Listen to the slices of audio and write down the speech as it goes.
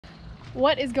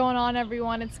What is going on,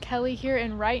 everyone? It's Kelly here,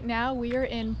 and right now we are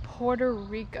in Puerto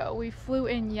Rico. We flew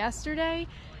in yesterday,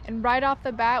 and right off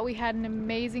the bat we had an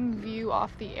amazing view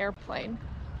off the airplane.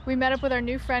 We met up with our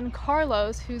new friend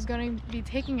Carlos, who's going to be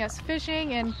taking us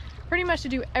fishing and pretty much to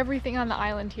do everything on the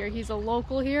island here. He's a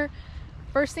local here.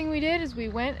 First thing we did is we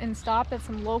went and stopped at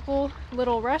some local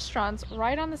little restaurants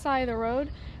right on the side of the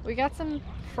road. We got some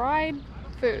fried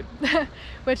food,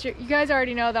 which you guys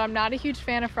already know that I'm not a huge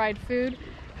fan of fried food.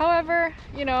 However,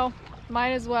 you know,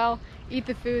 might as well eat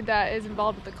the food that is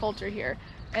involved with the culture here.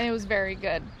 And it was very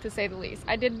good, to say the least.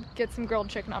 I did get some grilled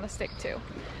chicken on a stick too.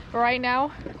 But right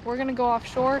now, we're gonna go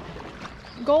offshore.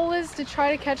 Goal is to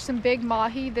try to catch some big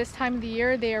mahi. This time of the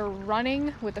year, they are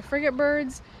running with the frigate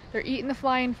birds. They're eating the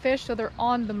flying fish, so they're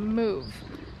on the move.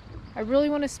 I really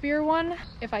want to spear one.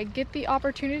 If I get the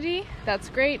opportunity, that's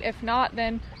great. If not,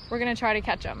 then we're gonna try to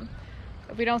catch them.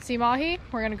 If we don't see mahi,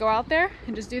 we're gonna go out there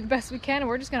and just do the best we can, and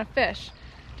we're just gonna fish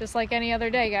just like any other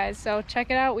day, guys. So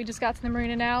check it out. We just got to the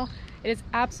marina now. It is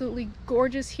absolutely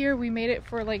gorgeous here. We made it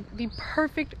for like the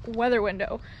perfect weather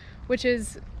window, which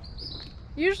is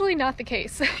usually not the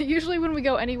case. Usually when we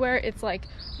go anywhere, it's like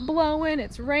blowing,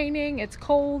 it's raining, it's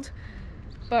cold,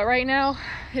 but right now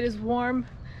it is warm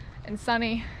and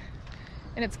sunny,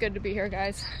 and it's good to be here,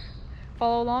 guys.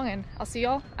 Follow along and I'll see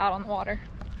y'all out on the water.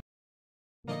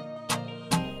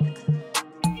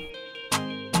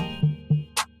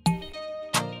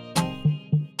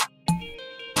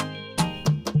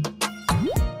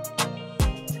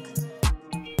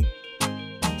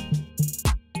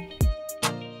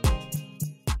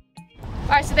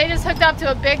 Alright, so they just hooked up to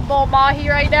a big bull mahi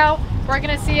right now. We're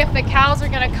gonna see if the cows are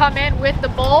gonna come in with the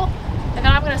bull, and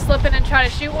then I'm gonna slip in and try to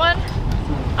shoot one.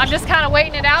 I'm just kind of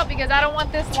waiting it out because I don't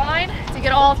want this line to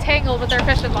get all tangled with their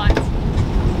fishing lines.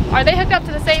 Are they hooked up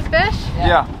to the same fish?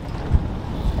 Yeah.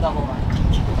 Double line.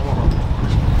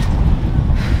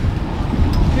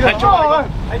 You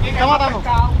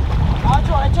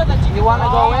wanna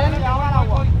go in?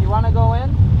 You wanna go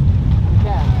in?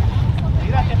 Yeah.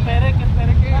 Mira, que espere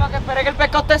que el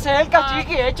pescado esté cerca,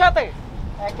 chiqui, échate.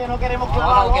 Es que no queremos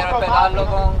clavar no quiero pegarlo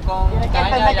con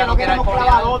caña, ya no queremos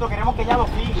clavar otro, queremos que ya lo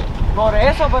siga. Por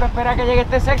eso, pero espera que llegue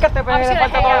esté cerca, te pegue de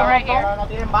falta todo el rato. Pero no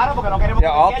tienen vara porque no queremos que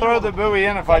I'll throw the buoy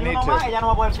in if I need to. Ella no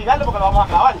va a poder sigarlo porque lo vamos a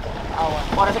clavar.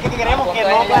 Por eso es que queremos que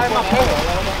no clave más peso.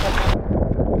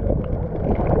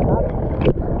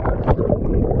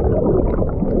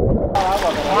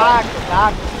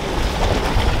 Exacto.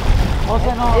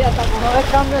 José, no es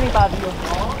cambio ni patio.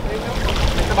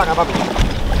 Vete para acá, papi.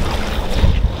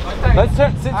 Let's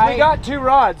turn, since we got two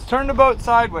rods, turn the boat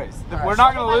sideways. We're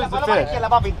not going to lose the fish. Para la izquierda,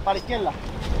 papi, para la izquierda.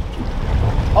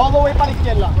 All the way para la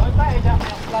izquierda. ¿Dónde está ella?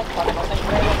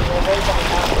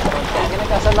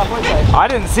 I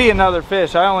didn't see another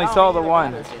fish. I only saw the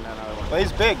one. Well,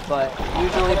 he's big, but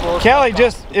usually both. Kelly,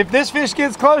 just if this fish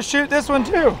gets close, shoot this one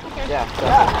too. Yeah.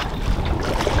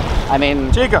 I mean,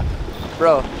 Chica.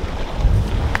 bro.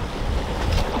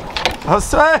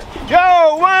 Jose.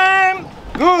 Joe, win.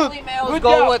 Good. Males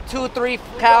go with 2-3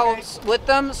 cows with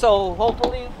them, so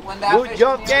hopefully when that Good fish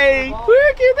job, Kelly.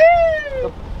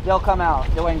 they'll come out.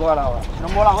 They won't go out ahora. Can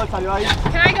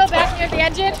I go back near the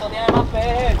engine?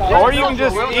 Or you can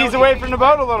just ease away from the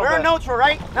boat a little We're bit. neutral,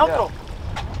 right? Neutral.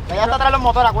 Allá está atrás los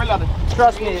motores, acuérdate.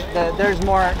 Trust me,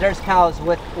 there's cows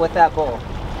with that bull.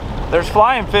 There's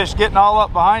flying fish getting all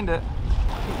up behind it.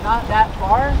 It's not that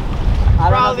far. I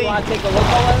don't know if you want to take a look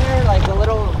over there, like a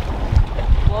little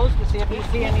close to see if you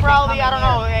see anything. Probably, I don't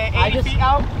know, 80 feet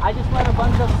out. I just let a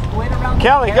bunch of squid around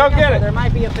Kelly, this go area, get so it. There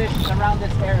might be a fish around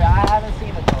this area. I haven't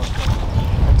seen it though.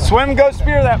 Swim, go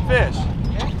spear that fish.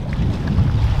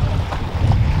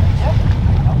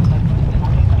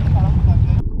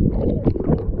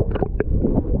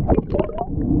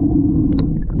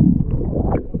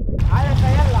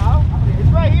 It's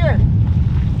right here.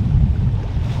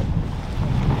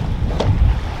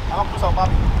 Vamos cruzado,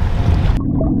 papi.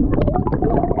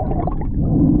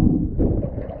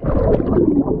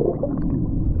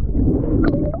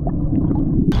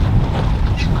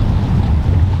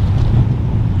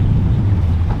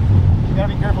 You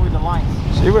gotta be careful with the lines.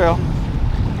 She will.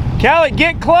 Kelly,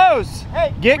 get close.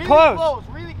 Hey, get really close.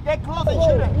 Really get close and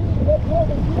shoot it.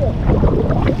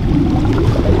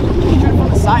 Shoot it from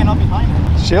the side, not behind her.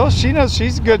 She knows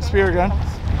she's a good spear gun. I'm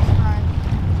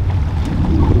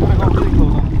gonna go really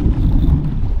close on it.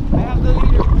 I have the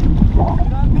leader.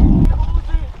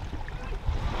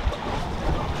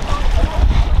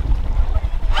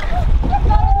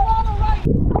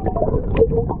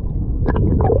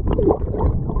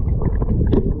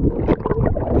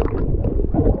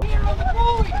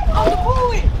 On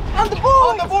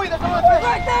the buoy! There's another fish!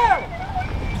 Right there!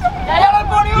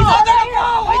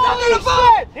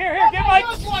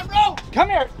 come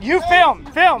here. You film.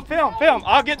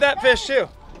 I'll get that fish too.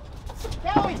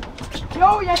 Kelly!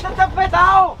 Yo, ya está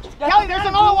petado! Kelly, there's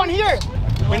another one here!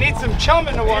 We need some chum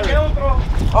in the water.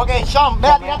 Okay, Sean,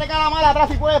 vea, tírate cada mala atrás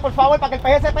si puedes, por favor, para que el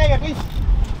peje se pegue, please.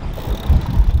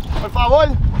 Por favor.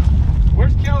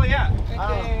 Where's Kelly at?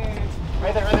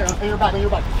 Right there, on your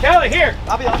back, Kelly, here.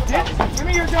 Rápido. Give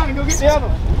me your gun and go get the other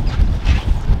one.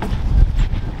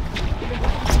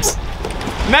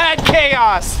 Mad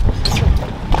chaos.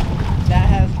 That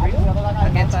has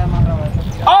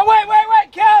Oh,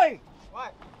 wait, Kelly.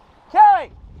 What?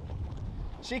 Kelly.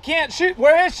 She can't shoot.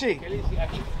 Where is she?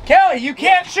 Kelly, you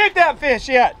can't shoot that fish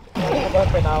yet.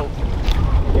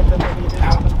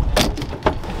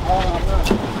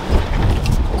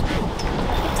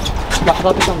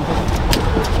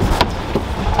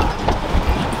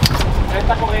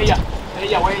 Está con ella.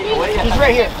 He's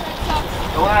right here.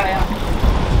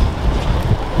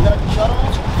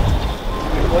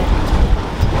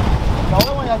 The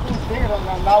other one I think is bigger than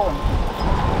that one.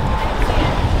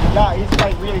 Yeah, he's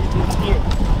like really here.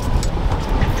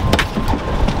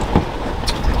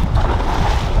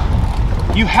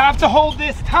 You have to hold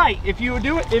this tight. If you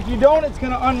don't, it's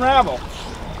gonna unravel.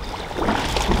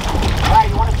 Alright,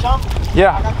 you want to jump?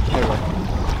 Yeah.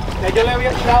 Yo le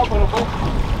había tirado, pero fue.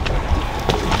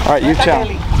 Alright, you chum.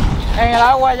 En el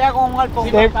agua allá con un arpón.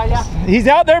 He's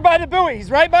out there by the buoy. He's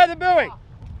right by the buoy.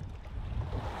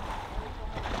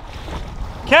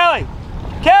 Kelly,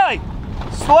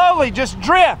 slowly, just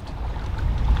drift.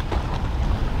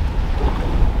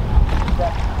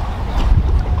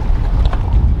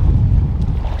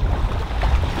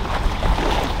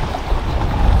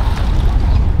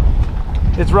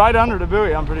 It's right under the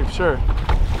buoy, I'm pretty sure.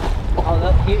 Oh,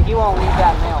 he won't leave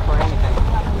that male for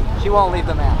anything. She won't leave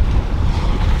the male.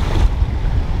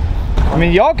 I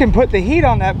mean, y'all can put the heat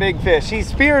on that big fish. He's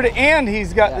speared and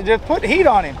he's got, just put heat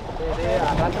on him.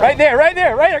 Right there.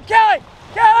 Kelly!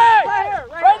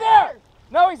 Right there!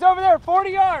 No, he's over there,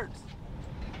 40 yards.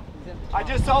 I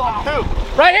just saw him too.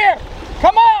 Right here!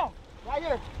 Come on! Right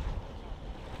here.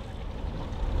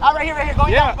 Ah, right here.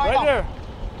 Going down. Right there.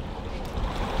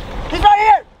 He's right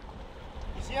here!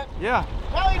 You see it? Yeah.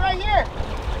 Kelly, right here!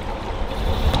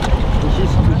 She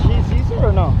sees it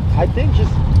or no? I think she's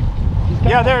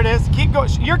Yeah, there it is. Keep going.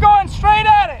 You're going straight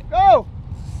at it. Go!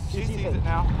 She sees it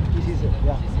now. She sees it,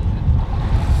 yeah.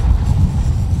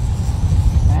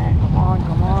 Man, come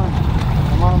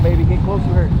on, baby, get close to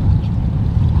her.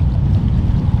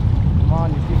 Come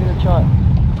on, just give it a shot.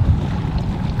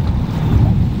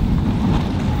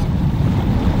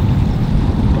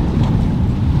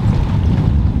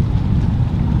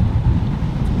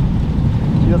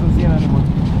 She doesn't see it anymore.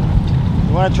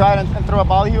 You want to try it and throw a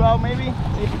ballhue out maybe?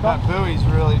 See if you That buoy's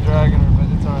really dragging her, but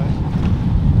it's alright.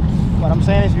 What I'm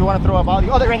saying is if you want to throw a ballhue.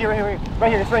 Oh, they're right here.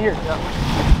 It's right here. Yeah.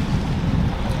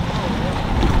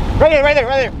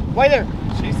 Right there.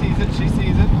 She sees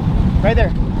it. Right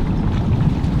there.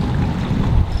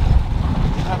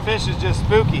 That fish is just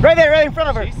spooky. Right there, right in front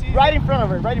of her. She sees Right it. in front of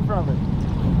her.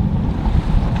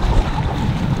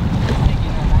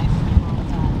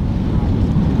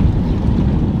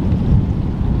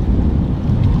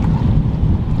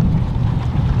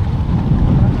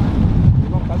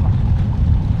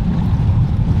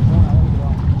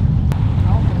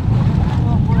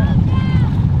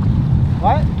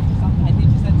 What? I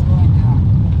think she said it's going down.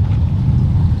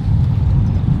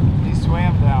 He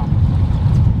swam down.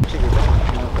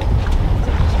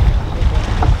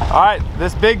 Alright,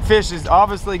 this big fish is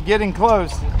obviously getting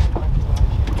close.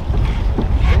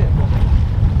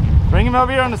 Bring him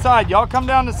over here on the side. Y'all come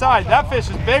down the side. That fish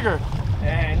is bigger.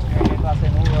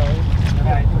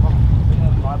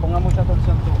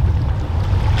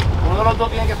 Uno de los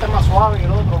dos tiene que estar más suave que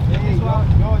el otro. Tú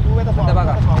vete suave,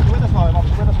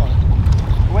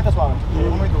 tú vete suave.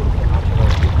 Muy duro.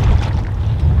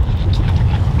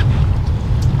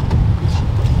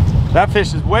 That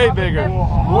fish is way bigger.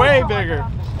 Way bigger.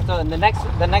 So in the next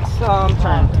turn,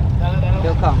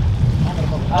 he'll come.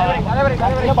 Dale,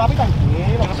 papi,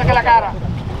 tranquilo. No saque la cara.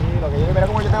 Tranquilo, que yo veré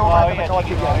cómo yo tengo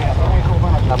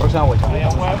La próxima vuelta.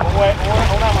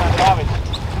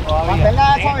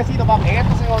 Mantenga suavecito, papi. En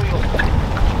este se jodió.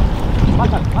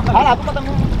 Jala, tú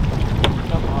también.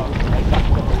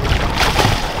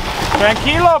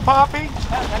 Tranquilo, papi. Hey,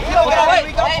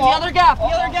 the other gap. Oh,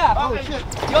 shit.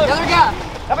 The other gap.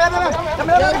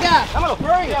 Dámelo.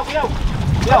 Cuidado.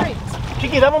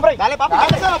 Chiqui, dame un break. Dale, papi,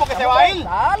 méteselo porque se va a ir.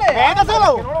 Dale.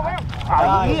 Méteselo. Que no lo veo.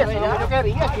 Ahí, eso es lo que yo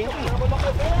quería, Chiqui.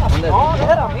 No,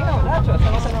 espera, amigo, Nacho,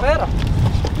 eso no se espera.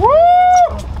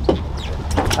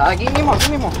 Aquí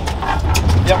mismo.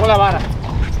 Ya con la vara.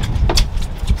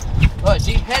 Look,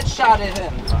 she headshotted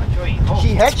him.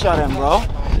 She headshot him, bro.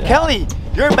 Yeah. Kelly,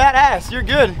 you're a badass. You're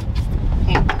good.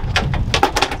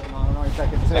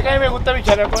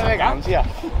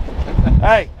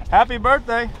 Hey, happy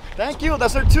birthday. Thank you.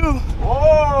 That's her too.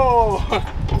 Whoa.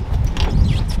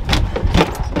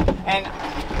 And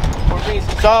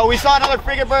so we saw another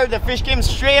frigate bird. The fish came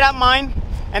straight at mine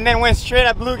and then went straight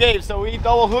at Blue Gabe. So we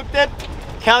double hooked it.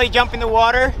 Kelly jumped in the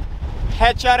water,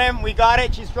 headshot him. We got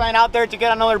it. She's trying out there to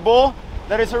get another bull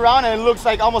that is around, and it looks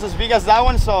like almost as big as that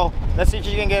one. So let's see if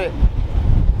she can get it.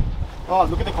 Oh,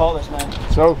 look at the colors, man.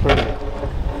 So pretty.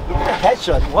 Look at the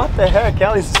headshot. What the heck,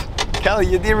 Kelly,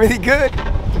 you did really good.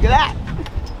 Look at that.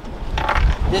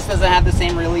 This doesn't have the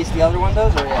same release the other one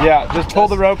does, or yeah? Yeah, just pull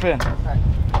the rope in.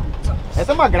 Este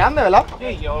es más grande, ¿verdad?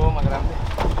 Sí, yo lo más grande.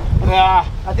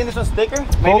 I think this one's thicker.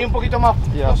 Maybe un poquito más.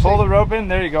 Yeah, pull the rope in.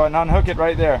 There you go, and unhook it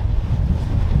right there.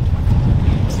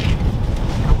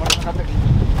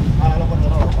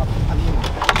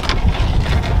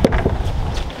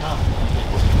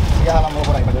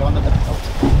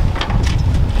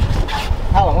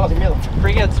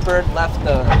 Frigate's bird left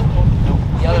the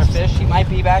other fish. He might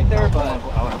be back there, but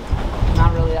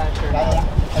not really that sure.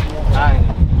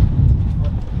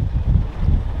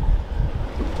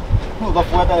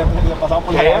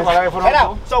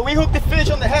 So we hooked the fish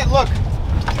on the head, look.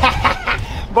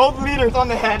 Both leaders on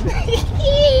the head.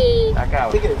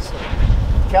 Look at this.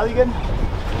 Kelly, good?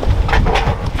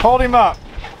 Hold him up.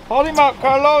 Hold him up,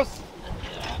 Carlos.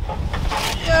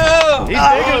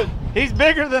 Yeah. He's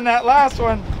bigger than that last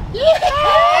one. Yes, sir.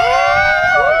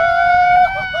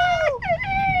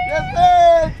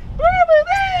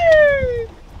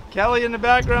 Kelly in the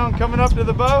background coming up to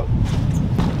the boat.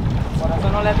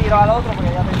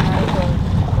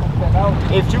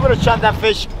 If she would have shot that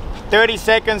fish 30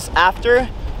 seconds after,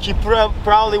 she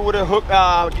probably would have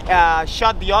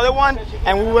shot the other one,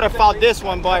 and we would have fought this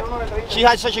one. But she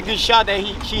had such a good shot that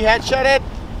she headshot it,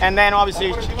 and then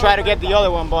obviously she tried to get the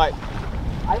other one. But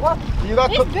you got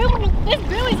this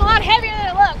buoy's a lot heavier than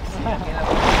it looks.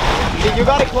 Did you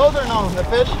got it close or no, the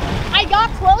fish? I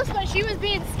got close, but she was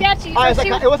being sketchy. So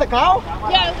it was a cow?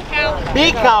 Yeah, it was a cow.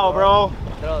 Big cow, bro.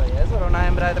 Era una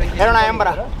hembra.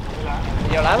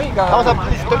 It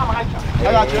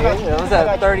was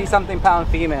a 30-something pound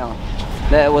female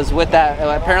that was with that.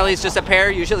 Apparently it's just a pair.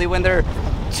 Usually when they're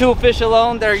two fish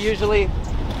alone, they're usually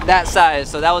that size.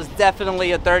 So that was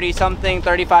definitely a 30-something,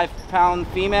 35-pound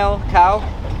female cow.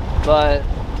 But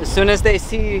as soon as they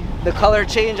see the color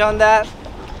change on that,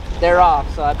 they're off.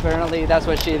 So apparently that's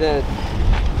what she did.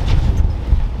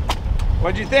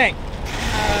 What'd you think?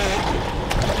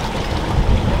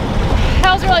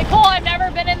 That was really cool. I've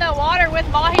never been in the water with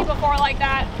Mahi before like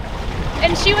that.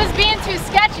 And she was being too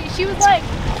sketchy. She was like,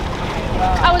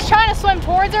 I was trying to swim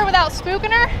towards her without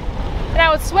spooking her. And I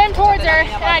would swim towards her,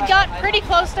 and I got pretty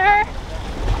close to her.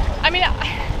 I mean,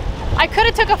 I could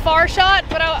have took a far shot,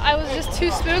 but I was just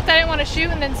too spooked. I didn't want to shoot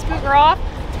and then spook her off.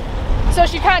 So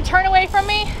she kind of turned away from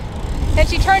me, and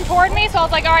she turned toward me. So I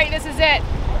was like, all right, this is it.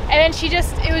 And then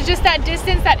it was just that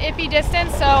distance, that iffy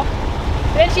distance. So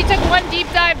then she took one deep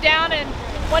dive down, and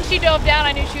once she dove down,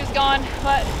 I knew she was gone.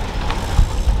 But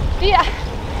yeah.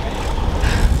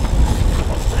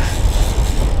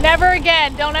 Never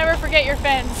again. Don't ever forget your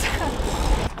fins.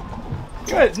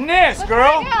 Goodness,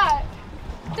 girl.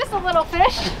 Just a little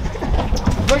fish.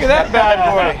 Look at that bad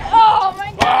boy. Oh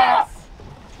my goodness. Wow.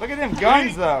 Look at them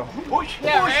guns, though.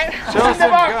 Yeah, right? Show us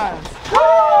them guns.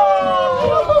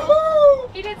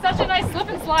 He did such a nice slip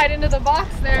and slide into the box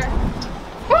there.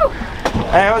 Woo.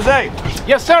 Hey, Jose.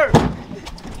 Yes, sir.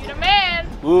 You the man.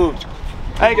 Ooh.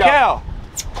 Hey, Cal.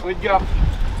 Good job.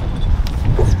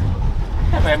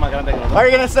 What are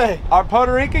you gonna say? Our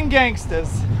Puerto Rican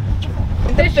gangsters.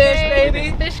 Fish gang,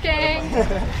 baby. Fish gang.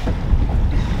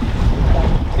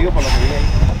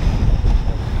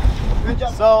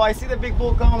 So I see the big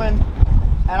bull coming,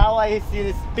 and all I see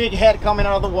this big head coming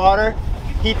out of the water.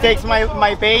 He takes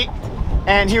my bait,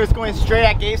 and he was going straight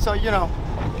at Gabe. So you know,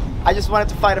 I just wanted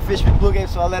to fight a fish with Blue Gabe,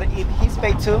 so I let it eat his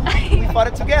bait too. We fought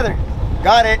it together.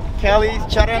 Got it. Kelly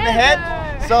shot it in the head.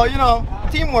 So you know,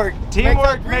 teamwork.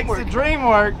 Teamwork makes the dream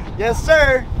work. Yes,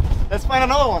 sir. Let's find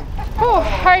another one. All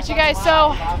right, you guys.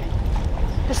 So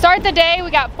to start the day, we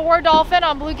got 4 dolphin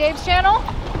on Blue Gabe's channel.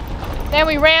 Then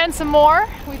we ran some more.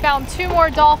 We found 2 more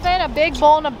dolphin, a big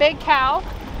bull and a big cow.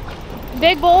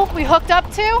 Big bull we hooked up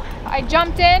to. I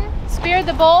jumped in, speared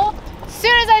the bull. As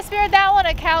soon as I speared that one,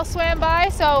 a cow swam by.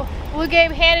 So Blue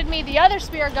Gabe handed me the other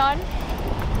spear gun.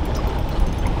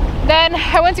 Then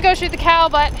I went to go shoot the cow,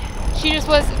 but she just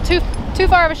was too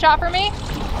far of a shot for me.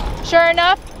 Sure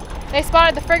enough, they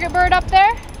spotted the frigate bird up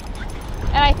there.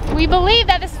 And we believe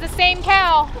that this is the same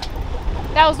cow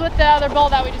that was with the other bull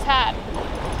that we just had.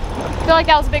 I feel like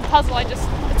that was a big puzzle I just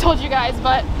told you guys,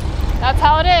 but that's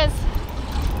how it is.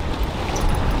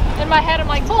 In my head, I'm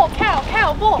like, bull, cow,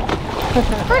 bull.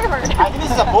 Frigabird. I think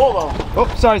this is a bull though. Oh,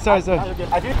 sorry.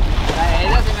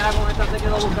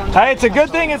 Hey, it's a good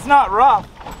thing it's not rough.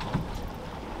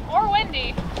 Or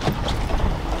windy.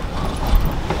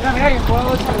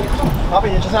 Papi,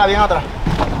 échasela bien atrás.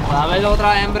 A ver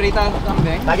otra hembrita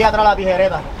también. Aquí atrás la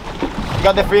tijereta. You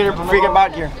got the frigate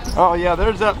back here. Oh yeah,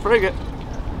 there's that frigate.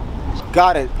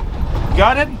 Got it.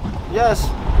 Got it? Yes.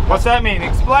 What's that mean?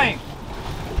 Explain.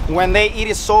 When they eat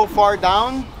it so far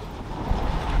down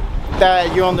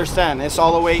that you understand, it's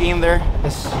all the way in there.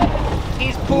 It's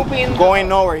He's pooping. going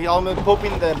nowhere. He's almost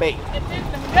pooping the bait. It's in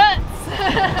the guts.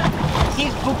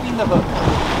 He's pooping the hook.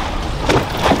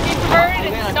 He's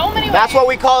perverted in so many ways. That's what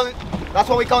we call it. That's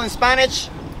what we call in Spanish.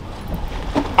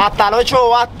 Hasta el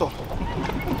ocho basto.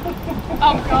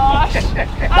 Oh gosh.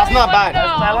 That's not bad.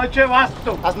 No.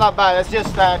 That's not bad. It's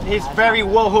just that he's very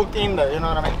well hooked in there. You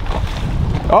know what I mean?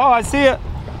 Oh, I see it.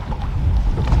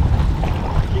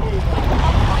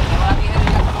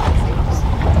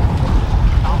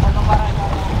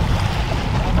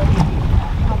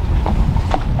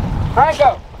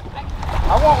 Franco,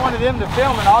 I want one of them to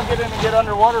film and I'll get in and get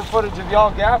underwater footage of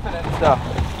y'all gaffing it and stuff.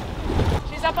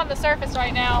 She's up on the surface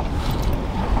right now.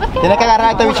 Tienes que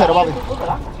agarrar este bichero, papi.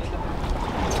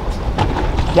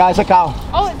 Ya, ese cow.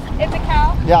 Oh, it's a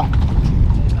cow? Yeah.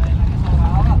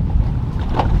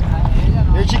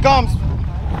 Here she comes.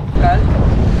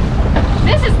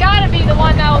 This has got to be the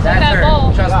one that was with that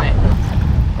bull. Trust me.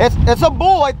 It's a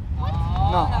bull.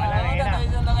 No.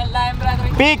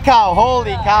 Big cow.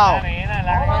 Holy cow.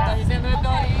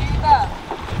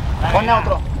 Pon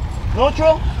neutro.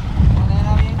 Neutral?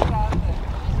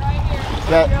 Right here.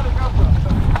 Yeah.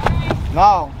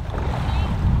 No.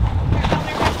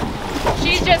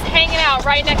 She's just hanging out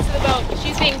right next to the boat.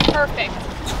 She's being perfect.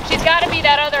 She's got to be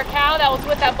that other cow that was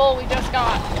with that bull we just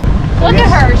got. Look at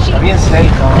her. This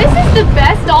is the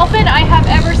best dolphin I have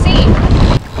ever seen.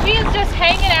 She is just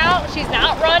hanging out. She's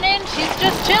not running. She's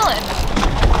just chilling.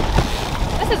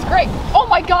 This is great. Oh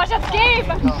my gosh, that's Gabe.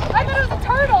 I thought it was a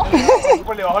turtle.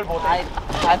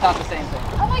 I thought the same thing.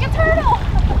 I'm like a turtle.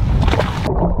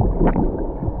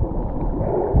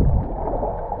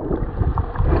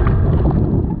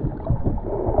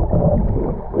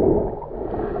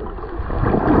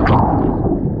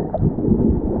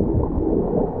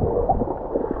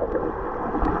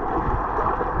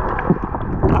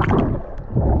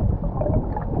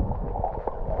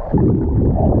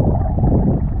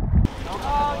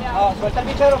 Suelta el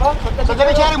bichero, ¿va? Suelta el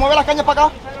bichero y mueve las cañas para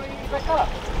acá.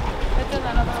 It's in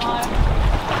another line.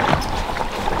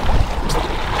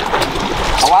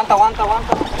 Aguanta.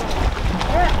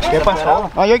 ¿Qué pasó?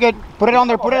 No, you're good. Put it on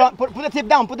there. Put the tip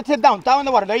down. Put the tip down. Down in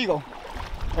the water. There you go.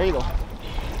 There you go.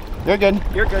 You're good.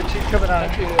 You're good. She's coming on.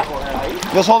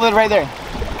 Just hold it right there.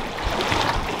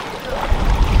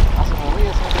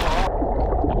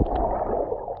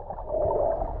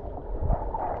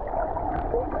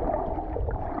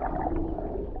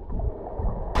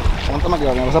 Aguántame aquí,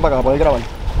 que me pasa para acá, para poder grabar.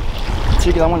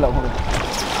 Sí, que dame un lado, joder.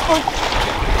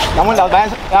 Dame un lado,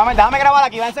 déjame grabar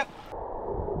aquí, váyanse.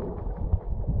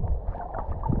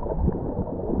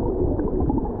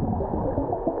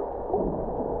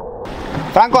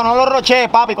 Franco, no lo rochees,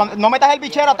 papi. No metas el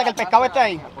bichero hasta que el pescado esté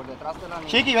ahí.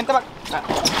 Chiqui, vente para acá.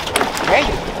 Ven.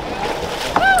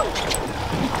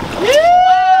 Wow,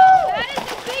 that is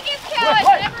the biggest cow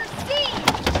I've ever seen.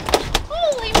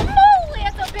 Holy moly,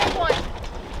 that's a big one.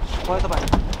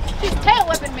 She's tail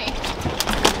whipping me.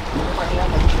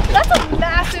 That's a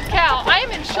massive cow. I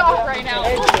am in shock right now.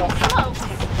 Holy smokes.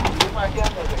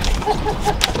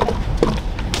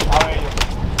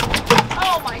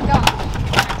 Oh my god.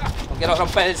 Quiero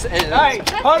romper el... Hey,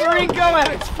 Puerto Rico at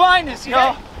its finest,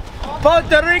 y'all.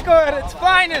 Puerto Rico at its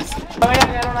finest.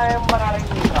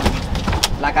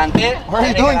 La canté. What are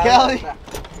you doing, Kelly?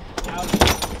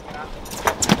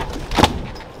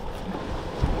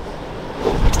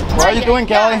 What are you doing,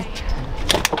 Kelly?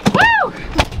 Woo!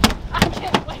 I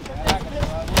can't wait for this.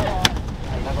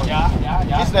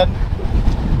 He's dead.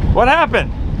 What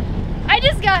happened? I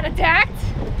just got attacked,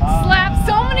 slapped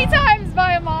so many times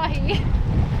by a mahi.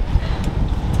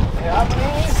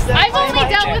 I've only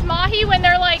dealt with mahi when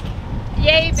they're like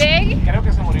yay big,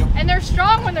 and they're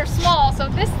strong when they're small. So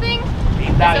this thing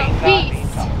is a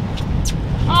beast.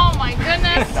 Oh my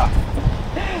goodness!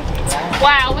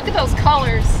 Wow, look at those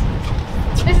colors.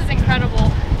 This is incredible.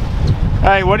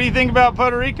 Hey, what do you think about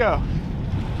Puerto Rico?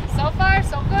 So far,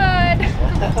 so good.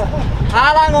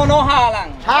 ¿Jalan o no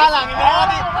jalan? Jalan,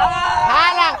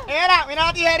 jalan. Era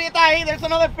mira tijerita ahí. There's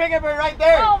another frigate right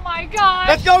there. Oh my gosh.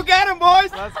 Let's go get him,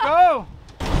 boys. Let's go.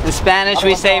 In Spanish,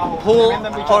 we say pull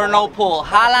or no pull.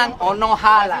 Jalan or no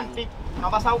jalan.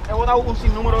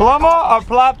 Plomo or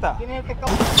plata?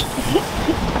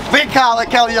 Big cow that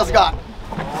Kelly just got.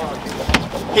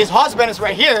 His husband is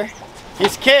right here.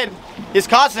 His kid, his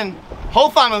cousin, whole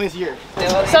family's here.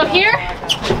 So here,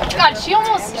 God,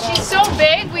 she's so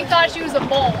big, we thought she was a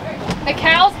bull. The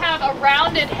cows have a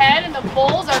rounded head and the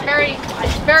bulls are very,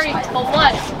 very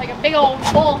blunt, like a big old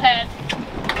bull head.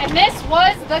 And this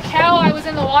was the cow I was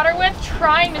in the water with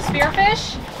trying to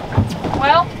spearfish.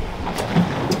 Well,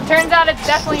 turns out it's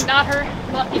definitely not her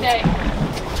lucky day.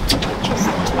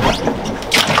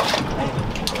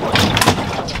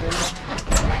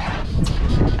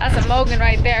 That's a Mogan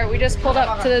right there. We just pulled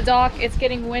up to the dock. It's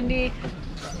getting windy.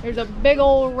 There's a big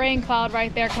old rain cloud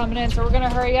right there coming in. So we're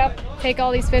gonna hurry up, take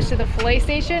all these fish to the fillet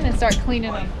station and start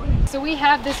cleaning them. So we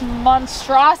have this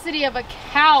monstrosity of a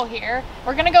cow here.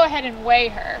 We're gonna go ahead and weigh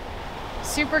her.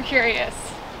 Super curious.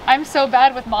 I'm so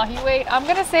bad with mahi weight. I'm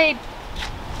gonna say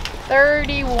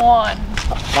 31.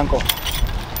 Blanco.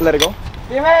 Let it go.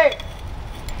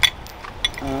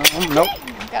 Nope.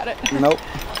 Got it. Nope.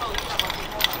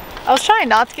 I was trying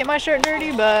not to get my shirt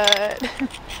dirty, but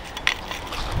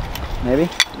Maybe.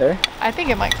 There. I think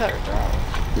it might cut her throat.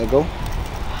 Let go.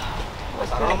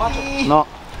 No.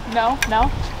 No?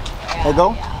 No? Let go.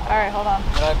 All right, hold on.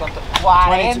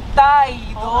 42.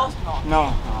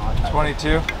 No.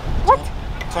 22. What?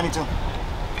 22.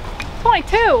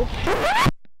 22.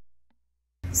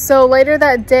 So later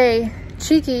that day,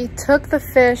 Cheeky took the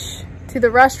fish to the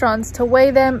restaurants to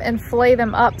weigh them and fillet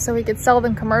them up so he could sell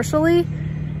them commercially.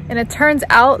 And it turns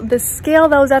out the scale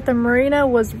that was at the marina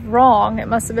was wrong. It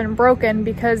must have been broken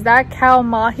because that cow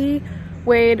mahi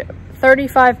weighed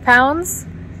 35 pounds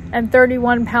and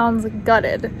 31 pounds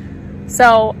gutted.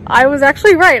 So I was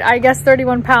actually right. I guess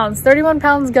 31 pounds. 31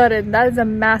 pounds gutted. That is a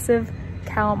massive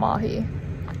cow mahi.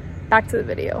 Back to the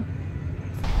video.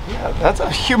 Yeah, that's a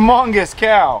humongous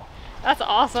cow. That's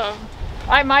awesome.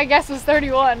 My guess was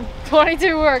 31.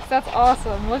 22 works. That's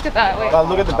awesome. Look at that. Wait.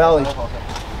 Look at the belly.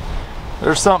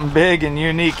 There's something big and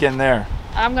unique in there.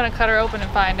 I'm gonna cut her open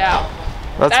and find out.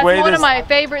 Let's That's weigh one this. of my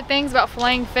favorite things about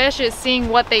filleting fish is seeing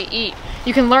what they eat.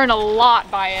 You can learn a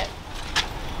lot by it.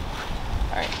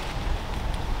 All right.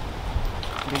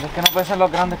 Dile que no pesen los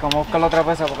grandes, como busca la otra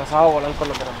pesa porque se va a volar con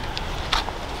los grandes.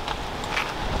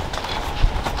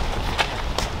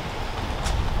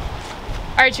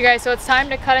 All right, you guys, so it's time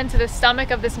to cut into the stomach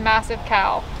of this massive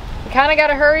cow. We kind of got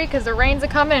to hurry because the rains are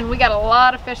coming and we got a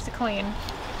lot of fish to clean.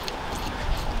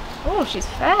 Oh, she's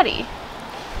fatty.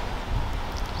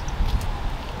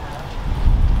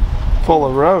 Full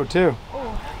of roe too.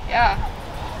 Oh, yeah.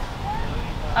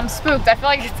 I'm spooked. I feel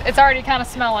like it's already kind of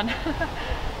smelling.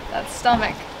 That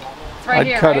stomach. It's right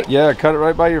here, cut right? it. Yeah, cut it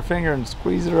right by your finger and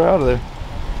squeeze her out of there.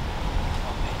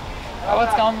 Oh,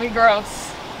 it's gonna be gross.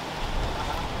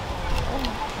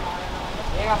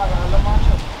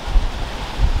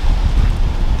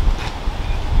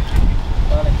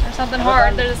 There's something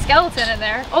hard. There's a skeleton in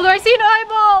there. Oh, I see an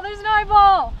eyeball. There's an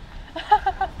eyeball.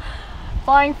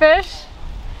 Flying fish.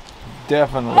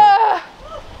 Definitely. Ah,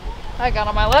 I got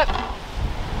on my lip.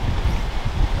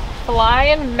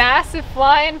 Flying, massive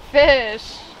flying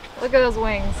fish. Look at those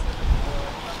wings.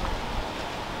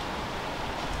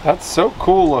 That's so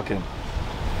cool looking.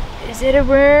 Is it a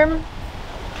worm?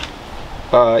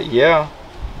 Yeah.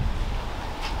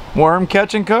 Worm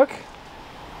catch and cook?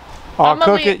 I'll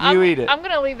cook it, you eat it. I'm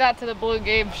gonna leave that to the Blue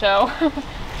Gabe show.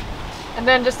 And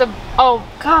then just oh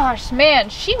gosh, man,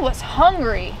 she was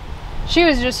hungry. She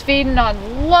was just feeding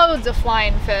on loads of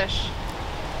flying fish.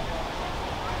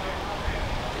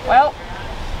 Well,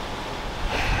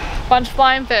 bunch of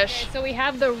flying fish. Okay, so we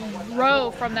have the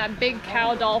roe from that big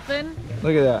cow dolphin.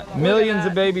 Look at that. Millions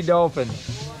of baby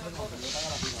dolphins.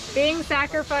 Being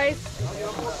sacrificed.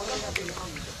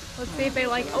 Let's see if they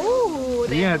like, oh,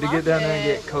 they You have to get down there and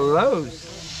get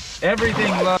close. Everything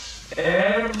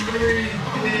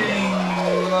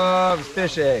loves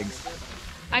fish eggs.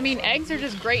 I mean, eggs are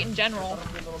just great in general.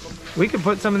 We could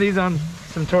put some of these on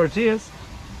some tortillas.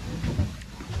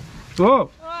 Whoa.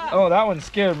 Oh, that one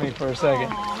scared me for a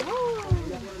second.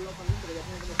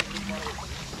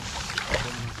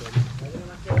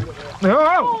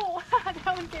 Oh!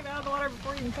 That one came out of the water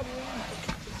before you even cut it in.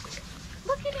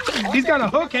 Look at him. He's got a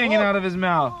hook hanging out of his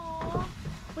mouth. Aww.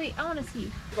 Wait, I want to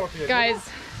see. Guys,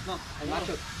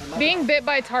 being bit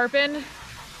by tarpon,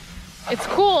 it's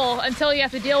cool until you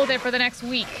have to deal with it for the next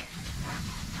week.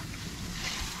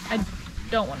 I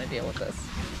don't want to deal with this.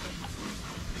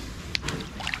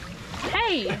 Hey,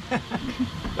 Hey!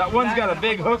 That one's got a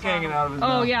big hook hanging out of his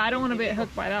mouth. Oh yeah, I don't want to get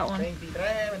hooked by that one. I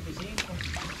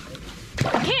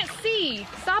can't see!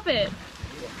 Stop it!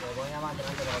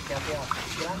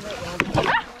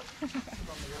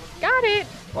 Got it!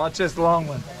 Watch this long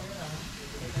one.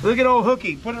 Look at old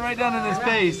Hooky. Put it right down in his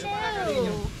face.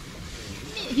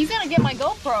 He's gonna get my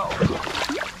GoPro.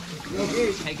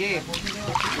 Hey, Gabe.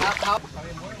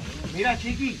 Mira,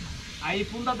 Chiqui. Ahí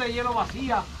puntas de hielo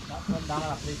vacía.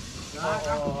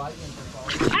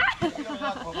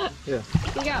 Yeah.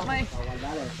 You got my...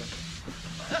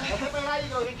 Oh,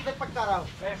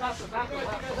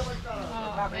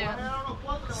 man.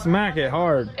 Smack it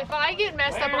hard. If I get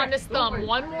messed up on this thumb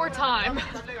one more time,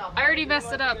 I already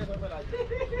messed it up.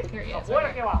 Here he is.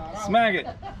 Smack it.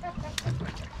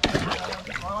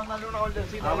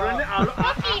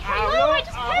 Lucky, hello, I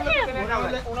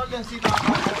just hit him.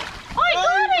 Oh, I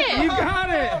got it. You got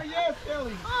it.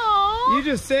 Aww. You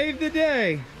just saved the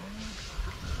day.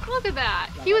 Look at that.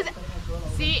 He was,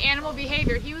 see, animal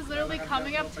behavior. He was literally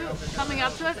coming up to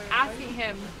us,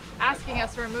 asking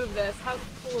us to remove this. How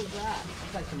cool is that?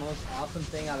 It's like the most awesome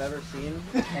thing I've ever seen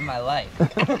in my life.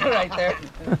 Right there.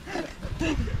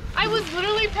 I was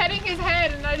literally petting his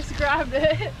head and I just grabbed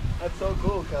it. That's so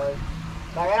cool, Kelly.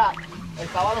 El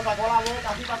sábado sacó la boca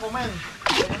así para comer.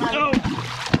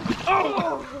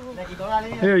 Le quitó la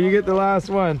línea. Here, you get the last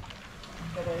one.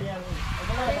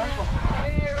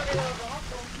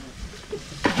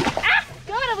 Ah!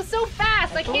 God, it was so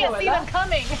fast. I can't see them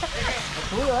coming.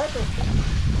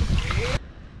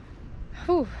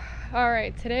 Whew. All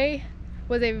right, today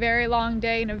was a very long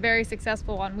day and a very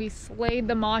successful one. We slayed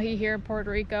the mahi here in Puerto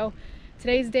Rico.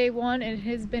 Today's day one and it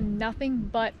has been nothing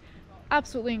but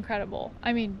absolutely incredible.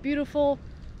 I mean, beautiful.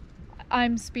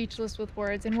 I'm speechless with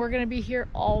words, and we're gonna be here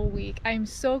all week. I'm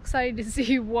so excited to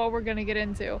see what we're gonna get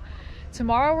into.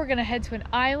 Tomorrow we're gonna head to an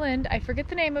island. I forget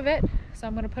the name of it, so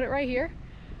I'm gonna put it right here.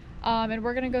 And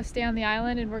we're gonna go stay on the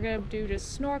island and we're gonna do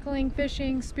just snorkeling,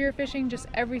 fishing, spear fishing, just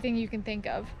everything you can think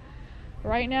of.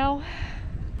 Right now,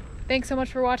 thanks so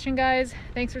much for watching, guys.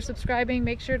 Thanks for subscribing.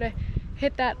 Make sure to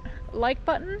hit that like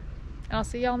button, and I'll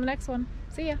see y'all in the next one.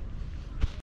 See ya.